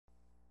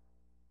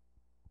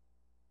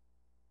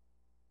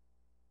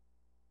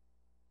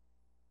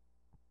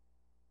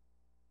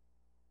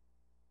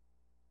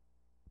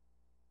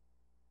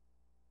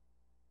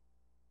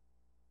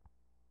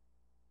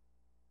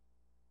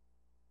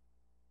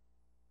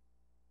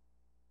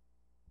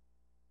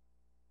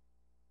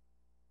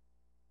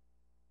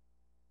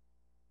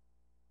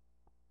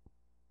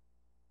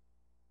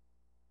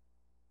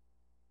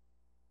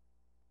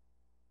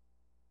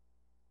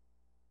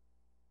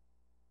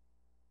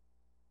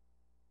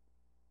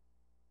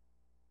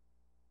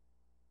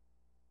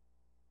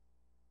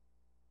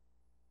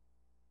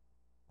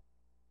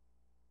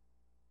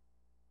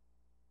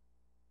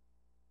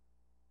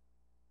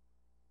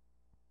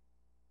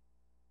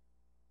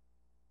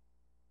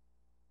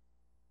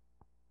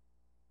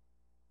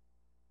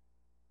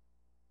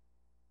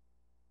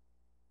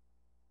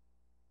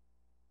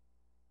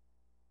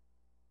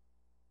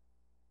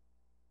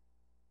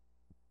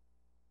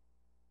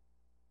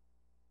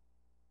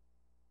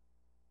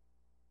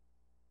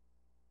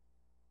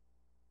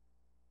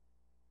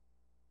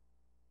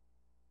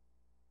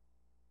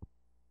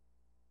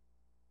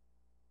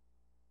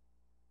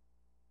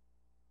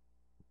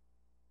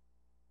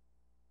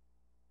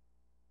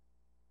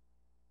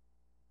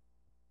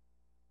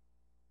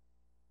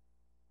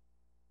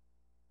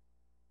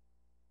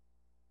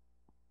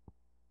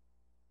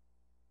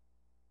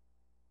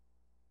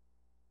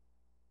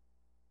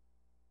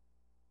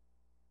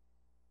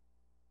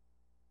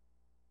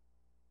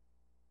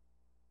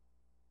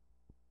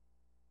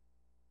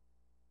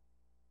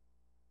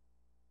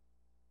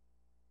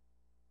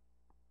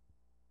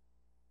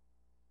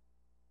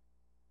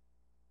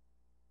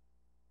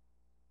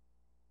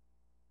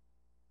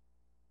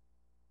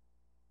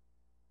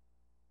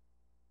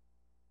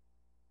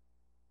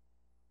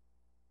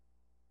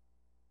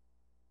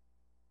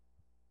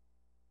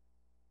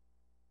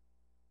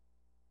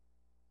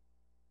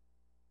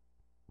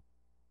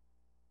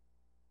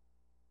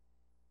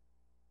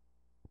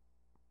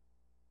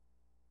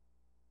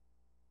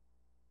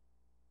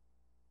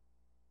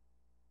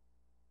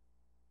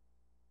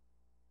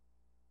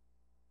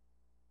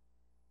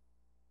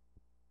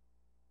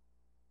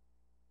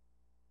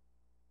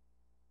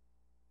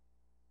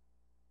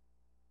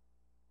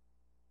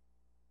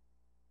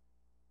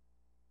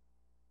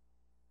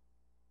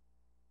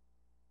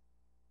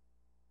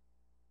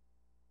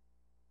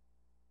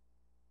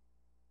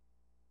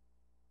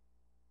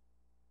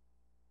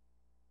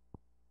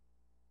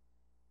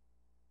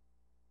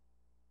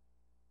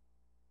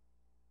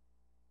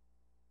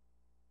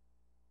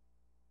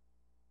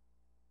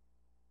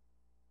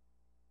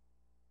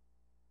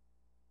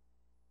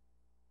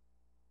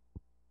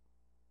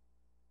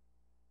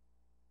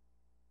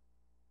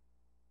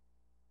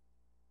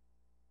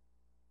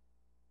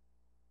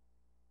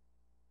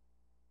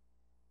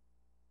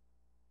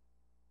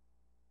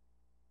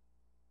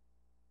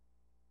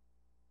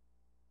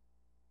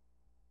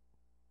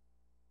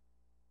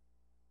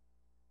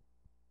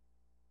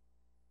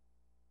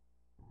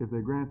If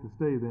they grant the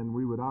stay, then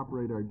we would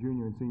operate our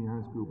junior and senior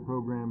high school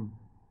program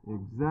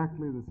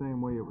exactly the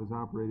same way it was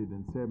operated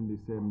in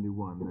 70-71.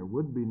 There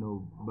would be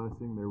no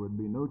busing, there would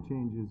be no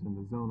changes in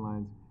the zone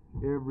lines.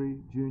 Every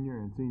junior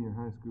and senior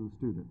high school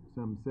student,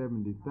 some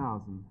 70,000,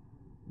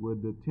 would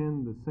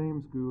attend the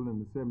same school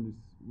in the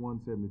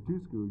 71-72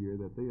 school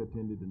year that they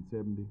attended in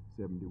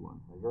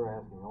 70-71. You're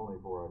asking only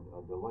for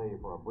a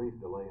delay, for a brief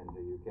delay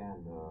until you can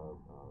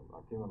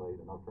accumulate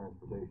enough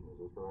transportation,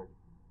 is this correct?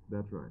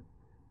 That's right.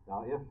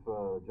 Now, if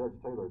Judge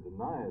Taylor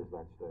denies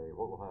that stay,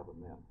 what will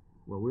happen then?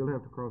 Well, we'll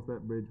have to cross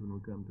that bridge when we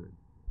come to it.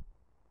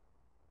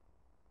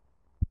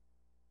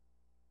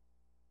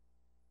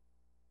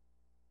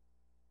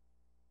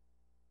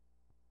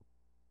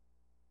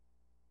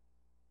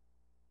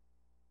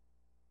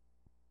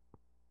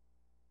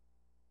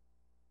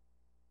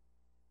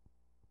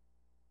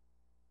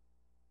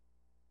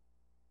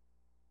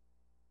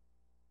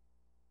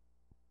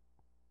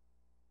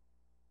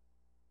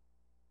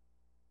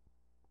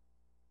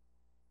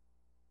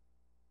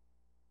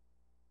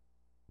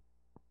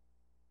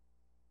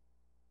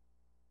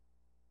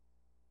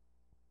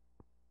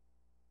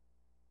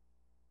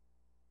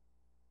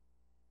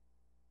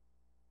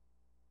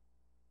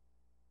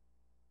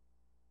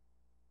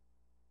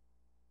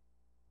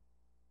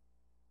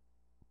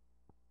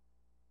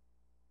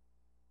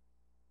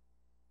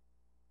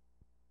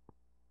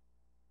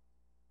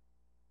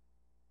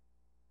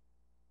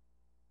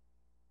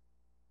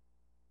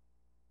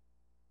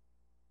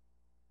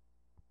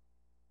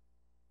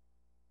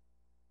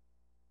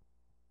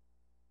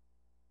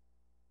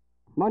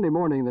 Monday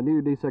morning, the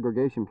new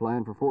desegregation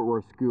plan for Fort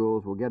Worth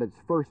schools will get its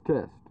first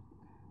test.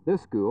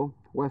 This school,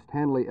 West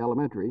Handley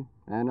Elementary,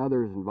 and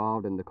others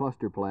involved in the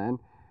cluster plan,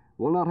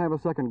 will not have a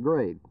second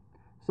grade.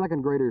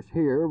 Second graders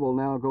here will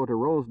now go to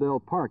Rosedale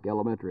Park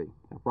Elementary,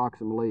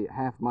 approximately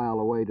half-mile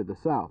away to the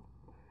south.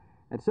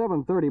 At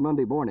 7:30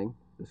 Monday morning,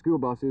 the school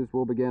buses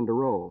will begin to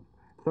roll.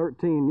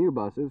 13 new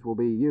buses will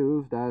be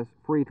used as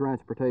free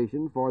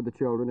transportation for the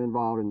children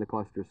involved in the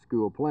cluster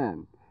school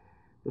plan.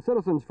 The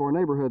Citizens for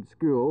Neighborhood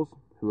Schools,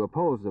 who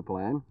oppose the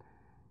plan,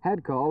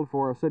 had called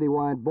for a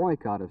citywide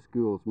boycott of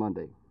schools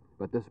Monday.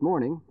 But this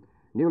morning,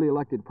 newly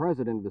elected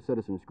president of the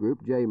Citizens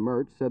Group, Jay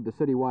Mertz, said the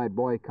citywide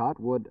boycott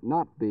would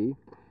not be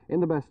in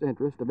the best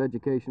interest of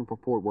education for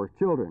Fort Worth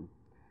children.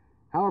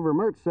 However,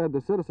 Mertz said the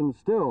citizens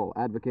still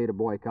advocate a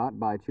boycott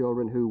by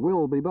children who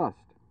will be bused.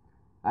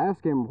 I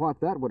asked him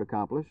what that would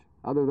accomplish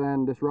other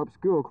than disrupt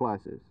school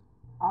classes.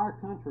 Our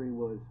country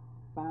was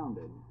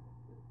founded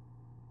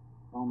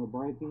on the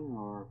breaking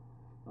or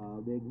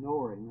the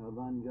ignoring of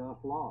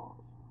unjust laws.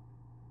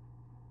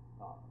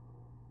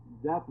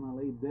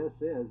 Definitely, this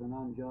is an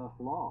unjust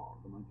law.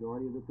 The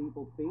majority of the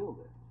people feel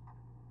this.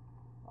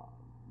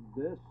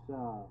 This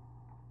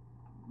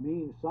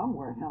means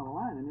somewhere down the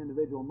line an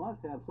individual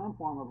must have some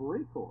form of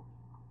recourse.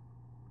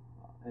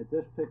 At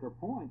this particular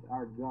point,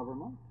 our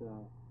government,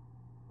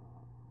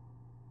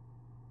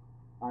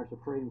 our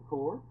Supreme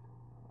Court,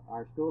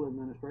 our school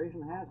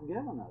administration has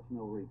given us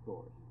no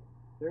recourse.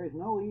 There is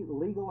no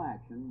legal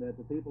action that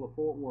the people of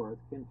Fort Worth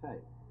can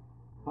take.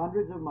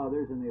 Hundreds of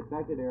mothers in the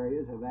affected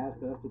areas have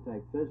asked us to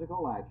take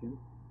physical action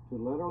to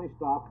literally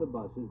stop the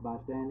buses by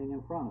standing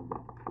in front of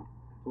them,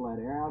 to let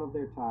air out of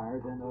their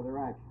tires and other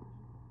actions.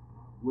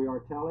 We are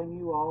telling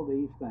you all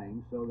these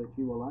things so that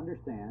you will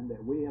understand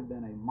that we have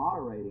been a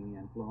moderating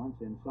influence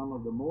in some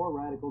of the more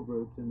radical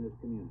groups in this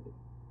community.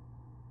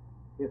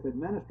 If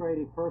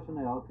administrative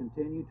personnel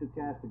continue to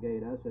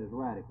castigate us as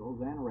radicals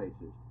and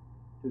racists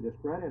to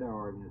discredit our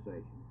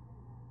organization,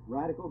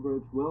 radical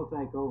groups will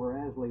take over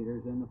as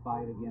leaders in the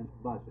fight against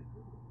busing.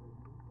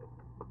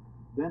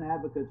 Then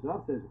advocates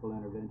of physical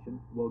intervention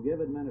will give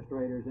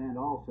administrators and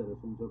all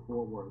citizens of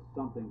Fort Worth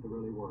something to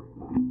really worry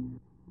about.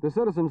 The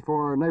Citizens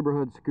for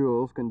Neighborhood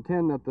Schools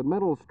contend that the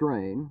mental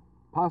strain,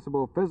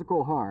 possible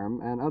physical harm,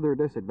 and other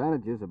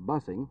disadvantages of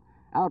busing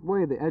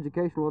outweigh the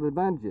educational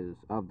advantages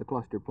of the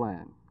cluster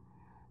plan.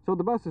 So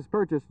the buses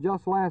purchased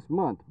just last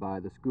month by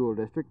the school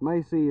district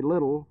may see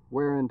little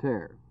wear and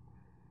tear.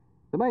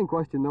 The main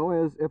question, though,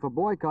 is if a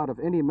boycott of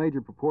any major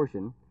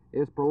proportion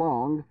is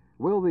prolonged,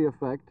 will the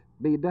effect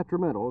be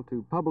detrimental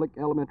to public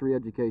elementary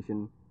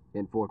education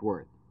in Fort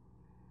Worth?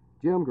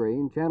 Jim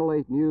Green, Channel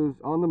 8 News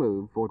on the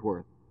Move, Fort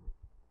Worth.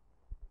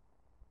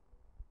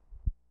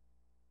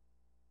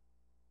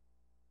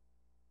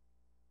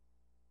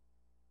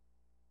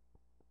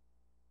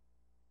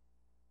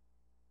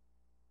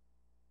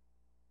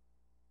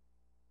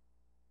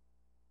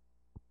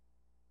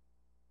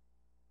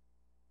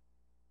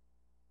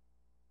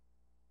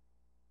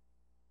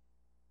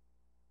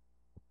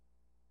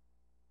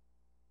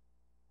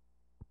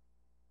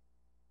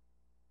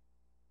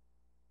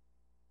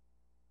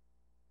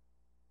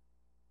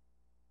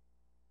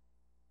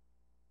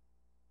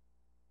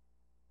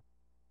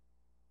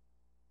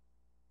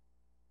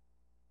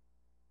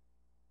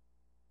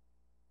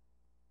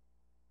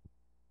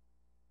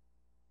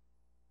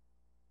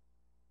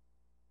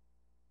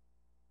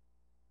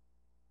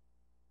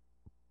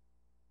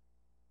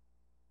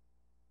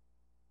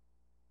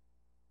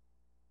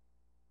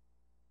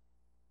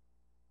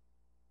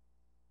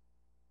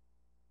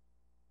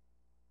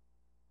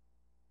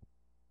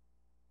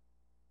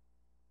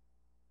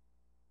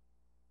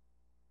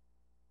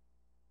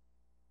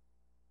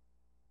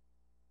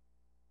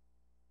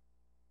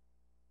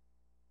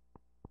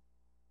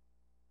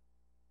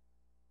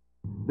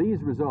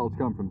 These results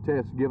come from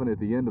tests given at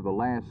the end of the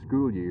last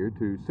school year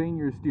to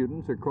senior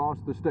students across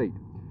the state.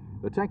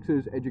 The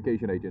Texas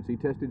Education Agency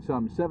tested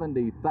some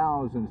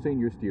 70,000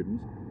 senior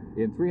students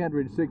in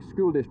 306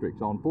 school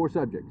districts on 4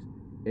 subjects: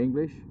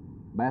 English,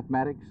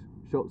 mathematics,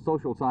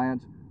 social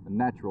science, and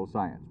natural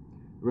science.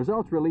 The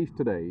results released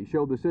today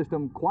show the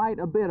system quite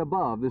a bit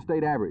above the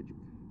state average.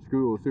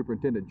 School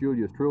Superintendent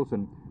Julius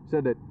Trulson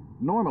said that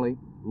normally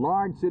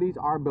large cities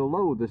are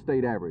below the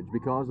state average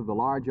because of the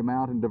large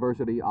amount and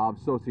diversity of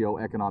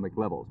socioeconomic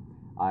levels.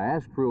 I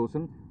asked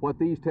Trulson what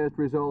these test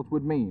results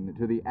would mean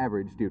to the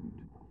average student.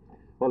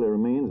 Well, it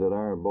means that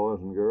our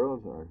boys and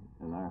girls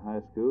in our high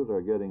schools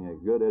are getting a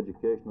good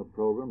educational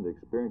program. The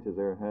experiences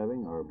they're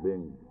having are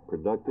being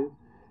productive,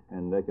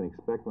 and they can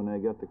expect when they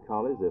get to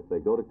college, if they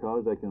go to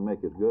college, they can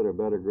make as good or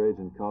better grades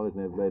in college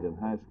than they've made in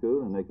high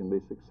school, and they can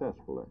be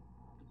successful there.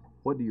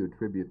 What do you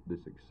attribute the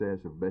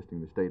success of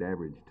besting the state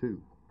average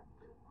to?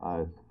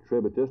 I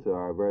attribute this to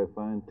our very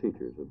fine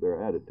teachers,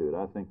 their attitude.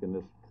 I think in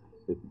the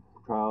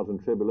trials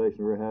and tribulations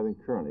we're having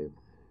currently,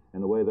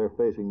 and the way they're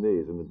facing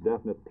these, and the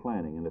definite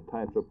planning and the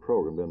types of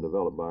program being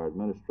developed by our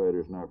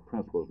administrators and our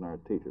principals and our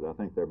teachers, I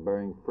think they're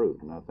bearing fruit,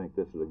 and I think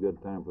this is a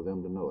good time for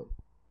them to know it.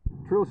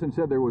 Trulson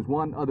said there was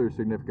one other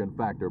significant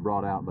factor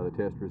brought out by the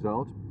test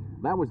results.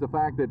 That was the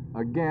fact that,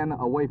 again,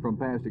 away from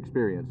past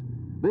experience,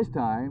 this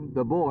time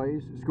the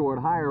boys scored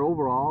higher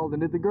overall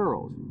than did the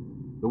girls.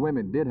 The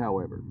women did,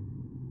 however,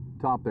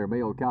 top their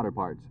male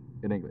counterparts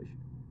in English.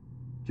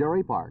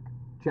 Jerry Park,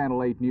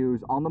 Channel 8 News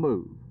on the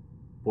Move,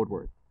 Fort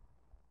Worth.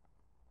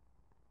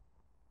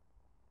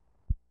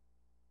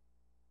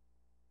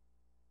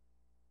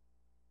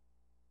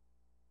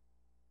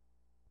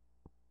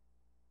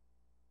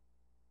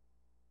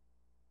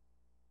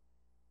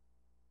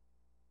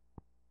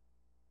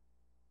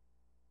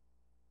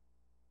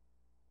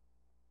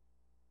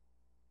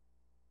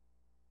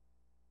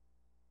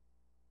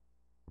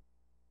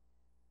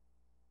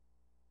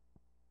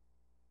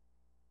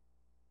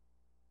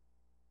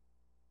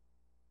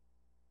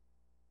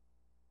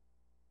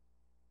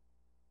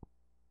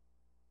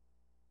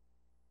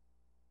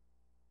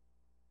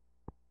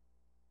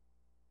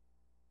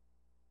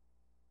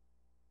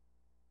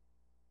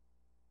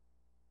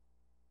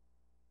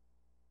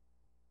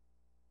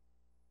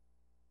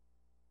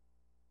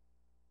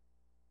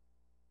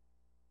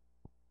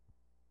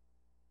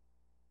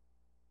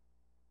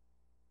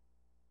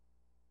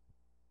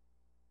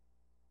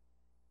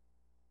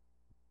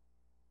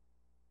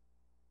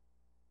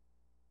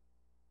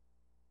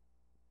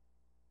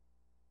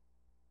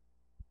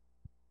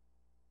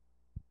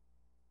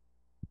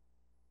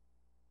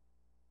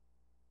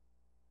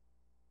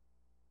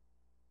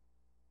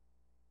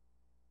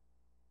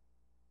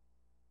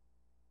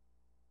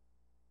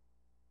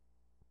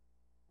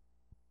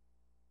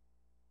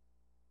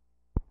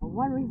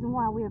 One reason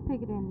why we are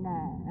picketing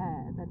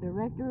the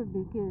director is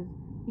because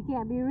he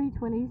can't be reached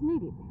when he's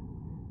needed.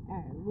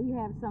 We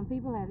have some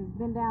people that has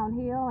been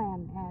downhill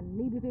and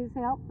needed his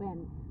help,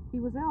 and he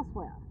was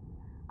elsewhere.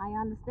 I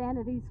understand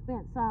that he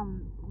spent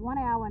some 1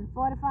 hour and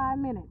 45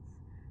 minutes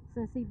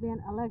since he's been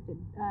elected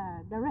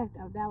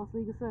director of Dallas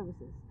Legal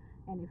Services.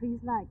 And if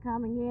he's not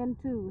coming in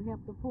to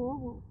help the poor,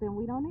 well, then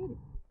we don't need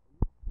it.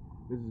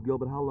 Mrs.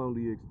 Gilbert, how long do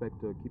you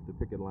expect to keep the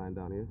picket line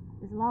down here?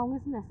 As long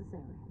as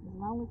necessary. As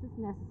long as it's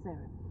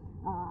necessary.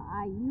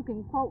 You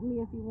can quote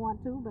me if you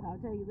want to, but I'll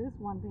tell you this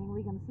one thing: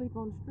 we're going to sleep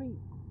on the street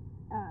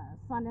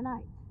Sunday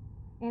night,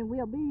 and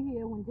we'll be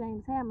here when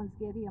James Hammonds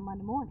get here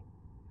Monday morning.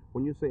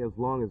 When you say as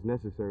long as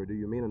necessary, do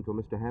you mean until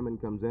Mr.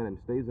 Hammond comes in and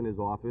stays in his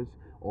office,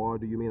 or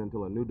do you mean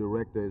until a new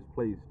director is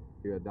placed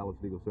here at Dallas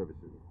Legal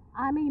Services?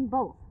 I mean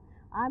both.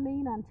 I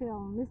mean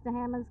until Mr.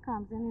 Hammonds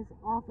comes in his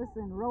office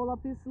and roll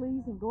up his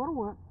sleeves and go to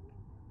work.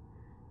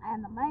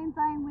 And the main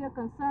thing we're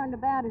concerned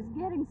about is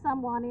getting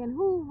someone in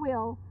who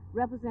will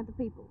represent the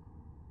people.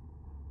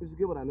 Mrs.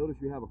 Gilbert, I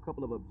noticed you have a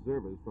couple of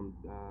observers from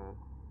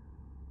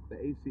the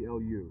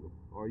ACLU.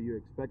 Are you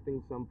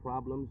expecting some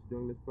problems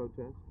during this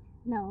protest?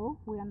 No,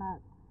 we're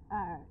not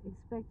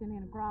expecting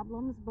any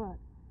problems, but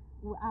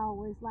I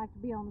always like to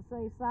be on the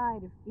safe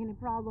side. If any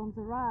problems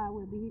arise,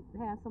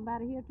 we'll have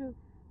somebody here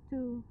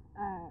to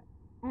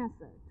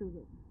answer to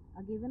them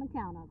or give an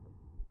account of them.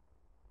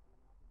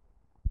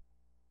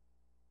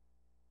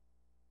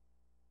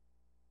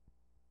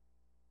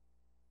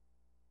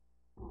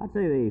 I'd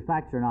say the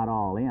facts are not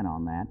all in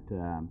on that.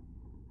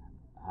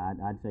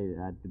 I'd say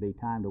that it'd be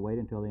time to wait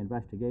until the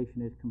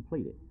investigation is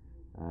completed.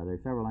 There are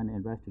several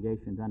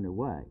investigations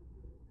underway,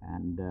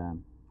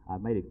 and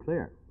I've made it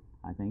clear.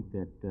 I think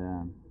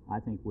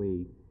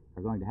we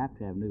are going to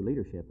have new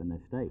leadership in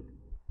this state.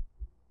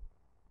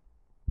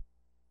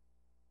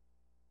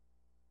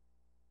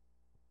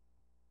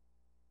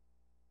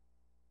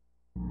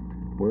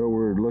 Well,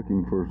 we're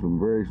looking for some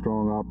very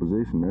strong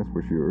opposition, that's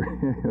for sure.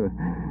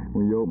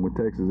 When you open with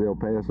Texas El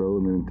Paso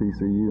and then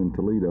TCU and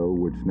Toledo,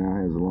 which now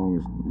has the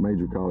longest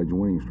major college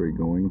winning streak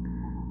going,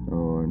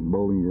 and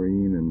Bowling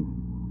Green and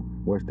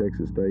West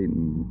Texas State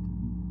and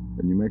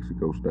New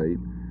Mexico State,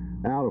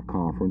 out of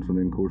conference, and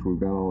then of course we've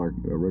got all our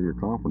regular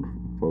conference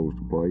foes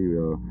to play.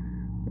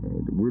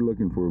 we're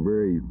looking for a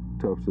very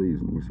tough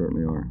season. We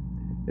certainly are.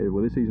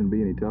 Will this season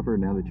be any tougher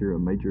now that you're a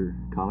major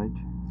college?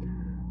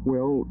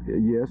 Well,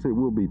 yes, it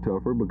will be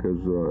tougher because,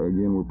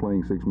 again, we're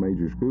playing 6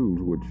 major schools,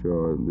 which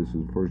this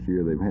is the first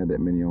year they've had that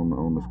many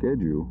on the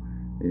schedule,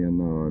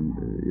 and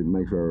it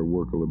makes our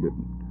work a little bit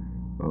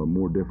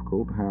more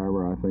difficult.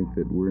 However, I think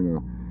that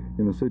we're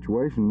in a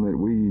situation that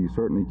we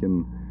certainly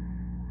can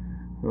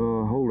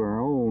hold our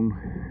own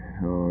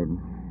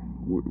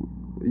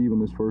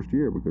even this first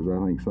year, because I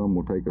think some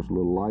will take us a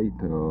little light,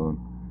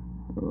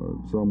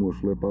 some will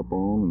slip up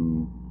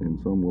on, and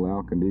some will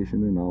out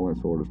condition and all that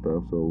sort of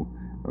stuff. So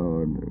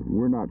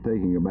we're not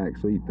taking a back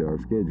seat to our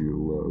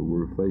schedule.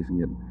 We're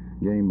facing it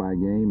game by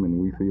game, and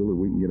we feel that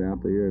we can get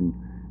out there and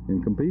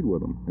compete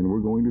with them, and we're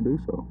going to do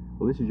so.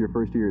 Well, this is your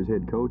first year as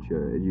head coach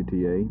at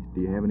UTA.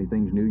 Do you have any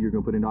things new you're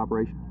going to put into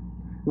operation?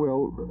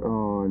 Well,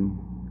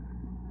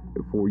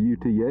 for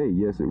UTA,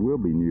 yes, it will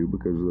be new,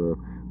 because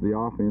the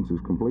offense is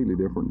completely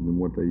different than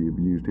what they've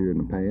used here in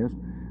the past.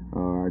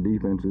 Our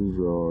defenses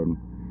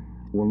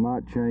will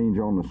not change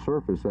on the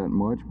surface that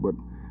much, but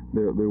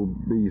there will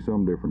be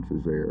some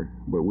differences there.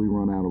 But we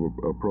run out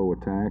of a pro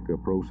attack, a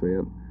pro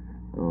set,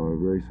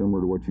 very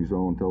similar to what you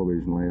saw on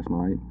television last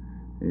night,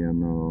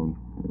 and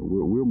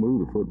we'll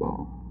move the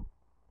football.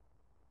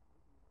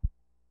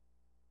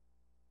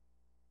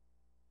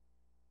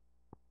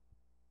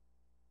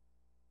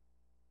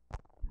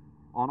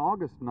 On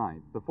August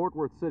 9th, the Fort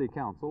Worth City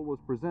Council was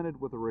presented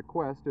with a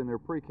request in their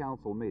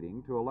pre-council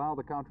meeting to allow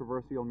the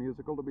controversial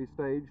musical to be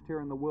staged here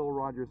in the Will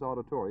Rogers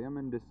Auditorium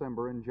in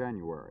December and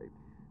January.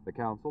 The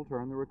council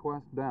turned the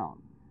request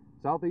down.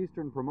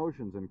 Southeastern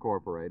Promotions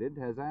Incorporated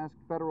has asked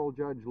federal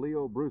judge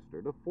Leo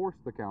Brewster to force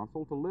the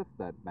council to lift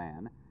that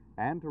ban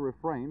and to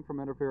refrain from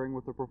interfering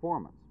with the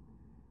performance.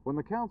 When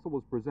the council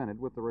was presented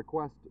with the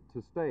request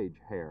to stage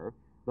Hair,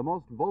 the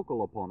most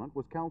vocal opponent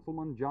was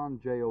Councilman John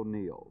J.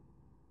 O'Neill.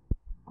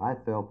 I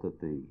felt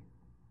that the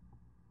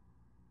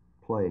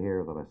play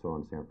Hair that I saw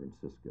in San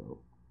Francisco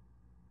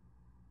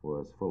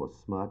was full of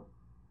smut,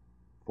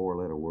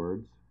 4-letter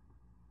words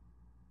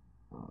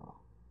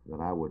that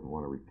I wouldn't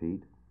want to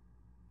repeat.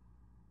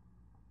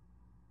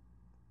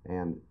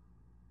 And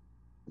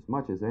as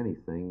much as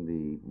anything,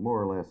 the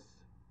more or less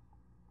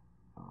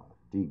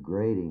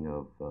degrading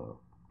of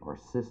our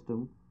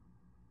system,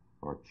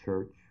 our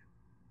church,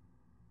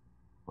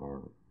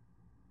 our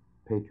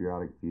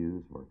patriotic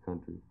views of our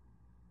country.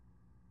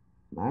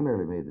 And I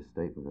merely made the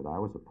statement that I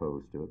was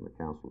opposed to it, and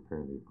the council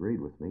apparently agreed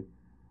with me.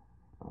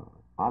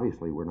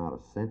 Obviously, we're not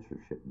a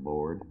censorship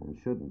board and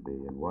shouldn't be,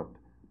 and what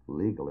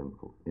legal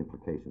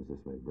implications this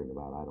may bring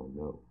about, I don't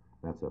know.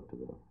 That's up to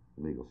the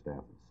legal staff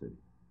of the city.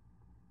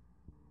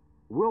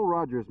 Will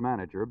Rogers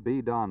manager B.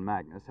 Don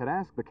Magnus had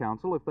asked the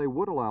council if they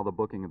would allow the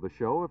booking of the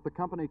show if the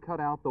company cut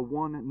out the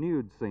one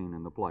nude scene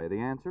in the play. The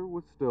answer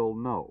was still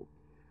no.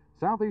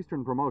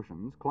 Southeastern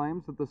Promotions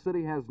claims that the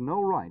city has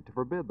no right to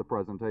forbid the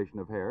presentation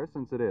of Hair,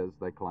 since it is,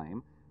 they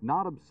claim,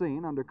 not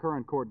obscene under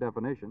current court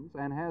definitions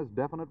and has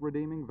definite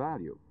redeeming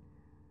value.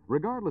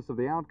 Regardless of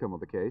the outcome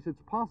of the case,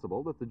 it's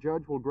possible that the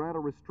judge will grant a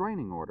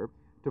restraining order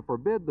to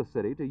forbid the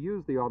city to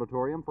use the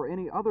auditorium for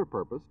any other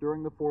purpose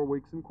during the 4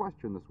 weeks in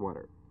question this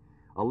winter.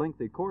 A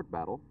lengthy court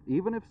battle,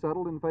 even if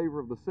settled in favor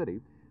of the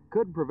city,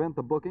 could prevent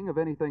the booking of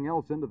anything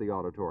else into the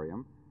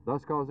auditorium,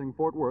 thus causing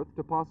Fort Worth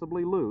to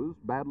possibly lose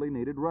badly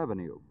needed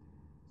revenue.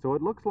 So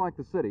it looks like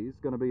the city's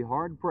going to be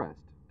hard-pressed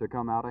to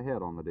come out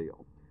ahead on the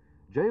deal.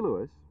 Jay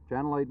Lewis,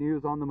 Channel 8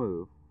 News on the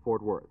Move,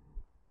 Fort Worth.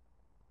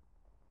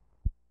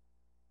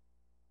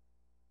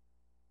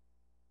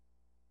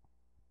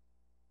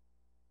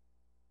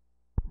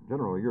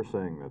 General, you're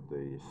saying that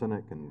the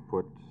Senate can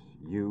put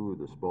you,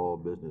 the small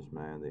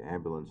businessman, the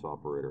ambulance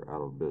operator,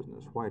 out of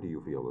business. Why do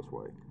you feel this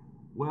way?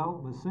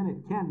 Well, the Senate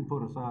can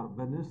put us out of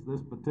business.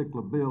 This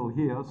particular bill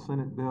here,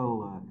 Senate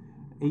Bill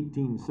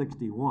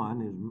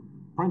 1861, is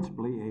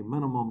principally a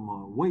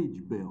minimum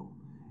wage bill.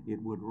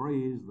 It would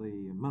raise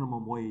the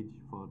minimum wage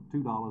for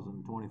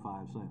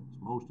 $2.25.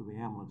 Most of the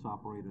ambulance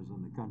operators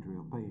in the country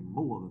are paying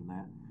more than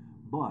that,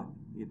 but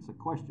it's a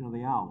question of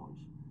the hours.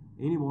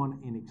 Anyone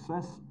in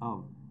excess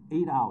of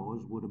 8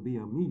 hours would be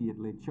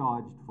immediately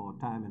charged for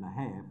time and a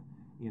half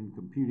in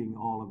computing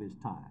all of his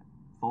time.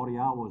 40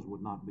 hours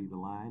would not be the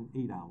line,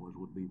 8 hours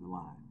would be the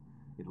line.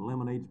 It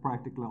eliminates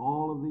practically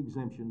all of the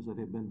exemptions that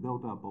have been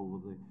built up over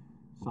the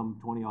some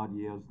 20-odd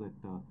years that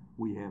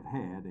we have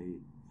had a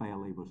Fair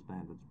Labor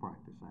Standards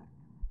Practice Act.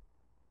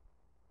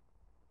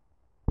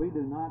 We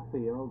do not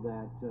feel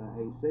that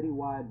a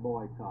citywide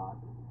boycott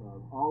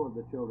of all of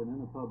the children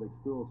in the public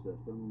school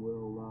system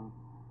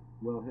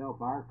will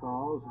help our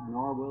cause,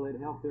 nor will it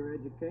help their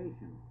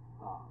education.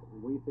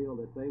 We feel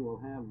that they will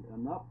have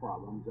enough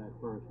problems that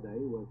first day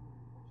with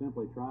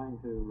simply trying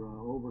to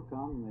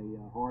overcome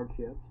the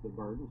hardships, the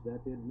burdens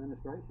that the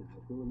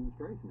school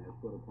administration has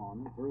put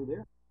upon them through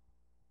their...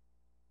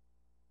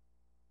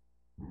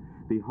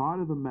 The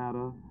heart of the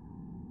matter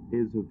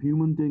is of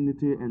human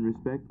dignity and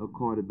respect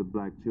accorded to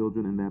black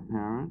children and their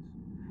parents.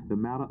 The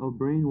matter of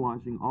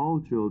brainwashing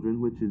all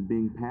children, which is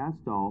being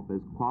passed off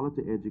as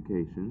quality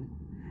education,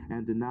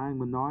 and denying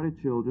minority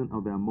children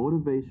of their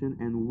motivation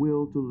and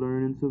will to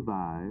learn and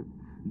survive,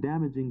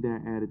 damaging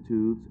their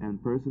attitudes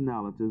and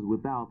personalities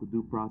without the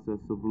due process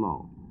of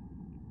law.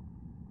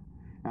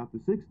 After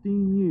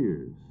 16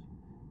 years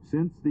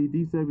since the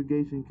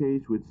desegregation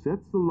case which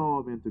sets the law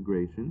of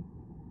integration,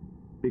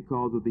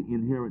 because of the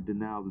inherent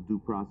denial of the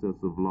due process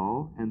of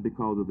law and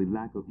because of the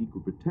lack of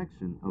equal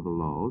protection of the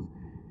laws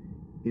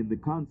in the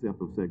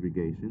concept of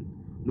segregation,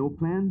 no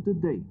plan to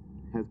date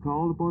has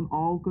called upon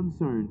all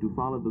concerned to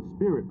follow the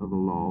spirit of the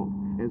law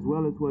as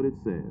well as what it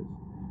says.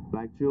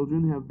 Black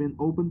children have been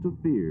open to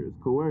fears,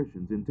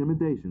 coercions,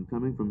 intimidation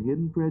coming from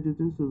hidden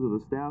prejudices of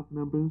the staff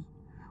members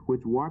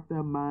which warp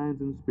their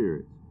minds and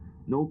spirits.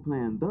 No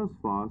plan thus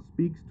far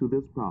speaks to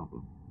this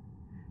problem.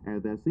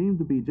 As there seems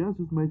to be just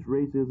as much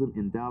racism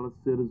in Dallas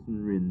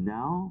citizenry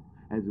now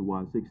as it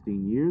was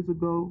 16 years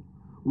ago,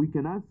 we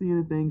cannot see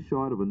anything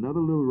short of another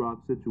Little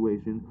Rock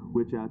situation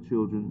which our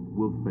children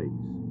will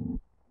face.